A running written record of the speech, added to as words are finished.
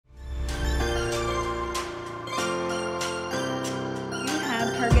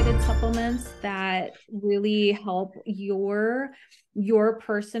supplements that really help your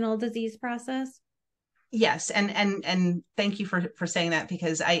personal disease process? Yes, and thank you for saying that,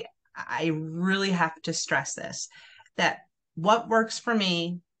 because I really have to stress this, that what works for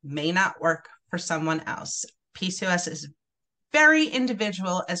me may not work for someone else. PCOS is very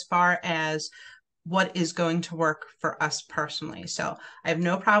individual as far as what is going to work for us personally. So I have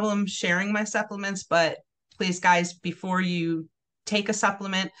no problem sharing my supplements, but please, guys, before you take a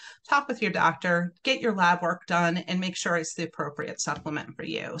supplement, talk with your doctor, get your lab work done, and make sure it's the appropriate supplement for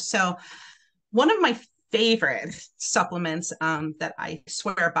you. So one of my favorite supplements that I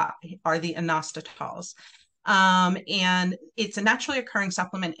swear by are the inositol. And it's a naturally occurring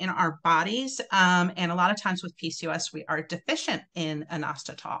supplement in our bodies. And a lot of times with PCOS, we are deficient in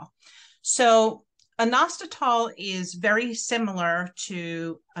inositol. So inositol is very similar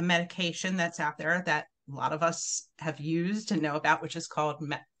to a medication that's out there that a lot of us have used and know about, which is called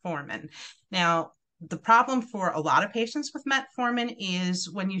metformin. Now, the problem for a lot of patients with metformin is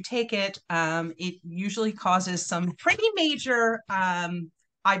when you take it, it usually causes some pretty major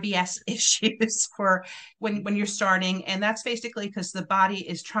IBS issues for when you're starting. And that's basically because the body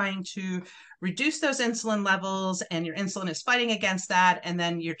is trying to reduce those insulin levels and your insulin is fighting against that. And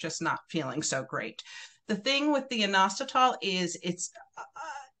then you're just not feeling so great. The thing with the inositol is it's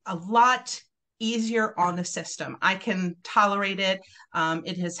a lot easier on the system. I can tolerate it.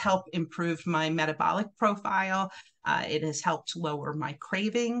 It has helped improve my metabolic profile. It has helped lower my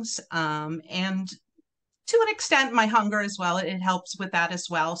cravings. And to an extent, my hunger as well. It helps with that as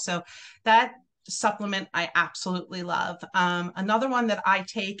well. So that supplement I absolutely love. Another one that I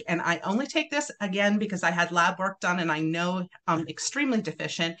take, and I only take this again because I had lab work done and I know I'm extremely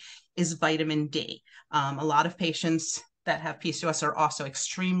deficient, is vitamin D. A lot of patients that have PCOS are also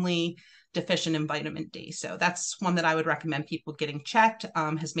extremely deficient in vitamin D. So that's one that I would recommend people getting checked.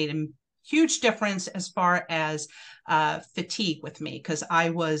 Has made a huge difference as far as fatigue with me, because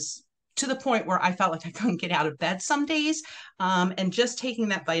I was to the point where I felt like I couldn't get out of bed some days. And just taking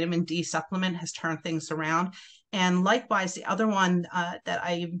that vitamin D supplement has turned things around. And likewise, the other one that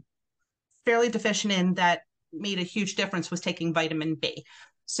I'm fairly deficient in that made a huge difference was taking vitamin B.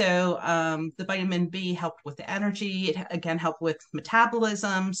 So the vitamin B helped with the energy. It again helped with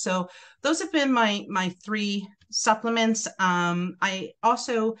metabolism. So those have been my three supplements. I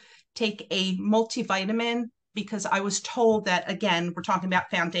also take a multivitamin because I was told that, again, we're talking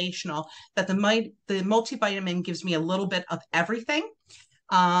about foundational, that the multivitamin gives me a little bit of everything,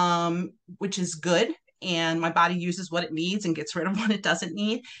 which is good. And my body uses what it needs and gets rid of what it doesn't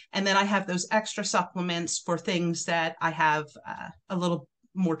need. And then I have those extra supplements for things that I have a little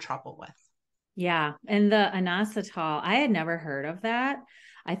more trouble with. Yeah. And the inositol, I had never heard of that.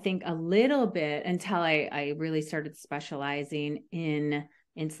 I think a little bit until I really started specializing in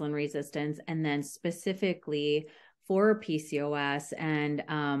insulin resistance and then specifically for PCOS. And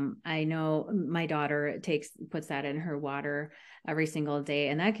I know my daughter puts that in her water every single day,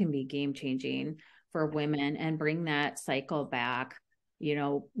 and that can be game changing for women and bring that cycle back,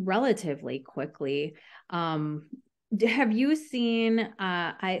 relatively quickly. Have you seen,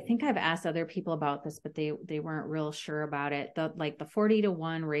 I think I've asked other people about this, but they weren't real sure about it. The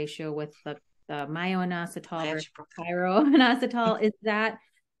 40-1 ratio with the myo-inositol versus pyro-inositol, is that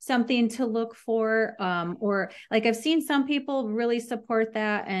something to look for? Or like I've seen some people really support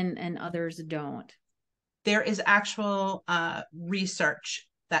that and others don't. There is actual research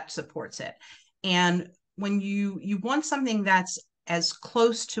that supports it. And when you want something that's as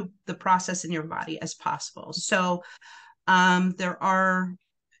close to the process in your body as possible. So there are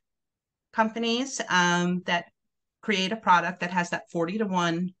companies that create a product that has that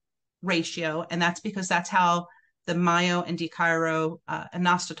 40-1 ratio. And that's because that's how the myo and dechiro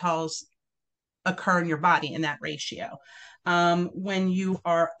inositols occur in your body in that ratio. When you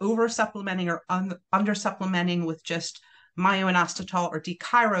are over supplementing or under supplementing with just myo-inositol or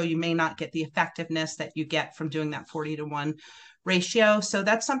dechiro, you may not get the effectiveness that you get from doing that 40-1 ratio. So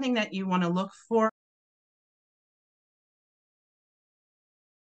that's something that you want to look for.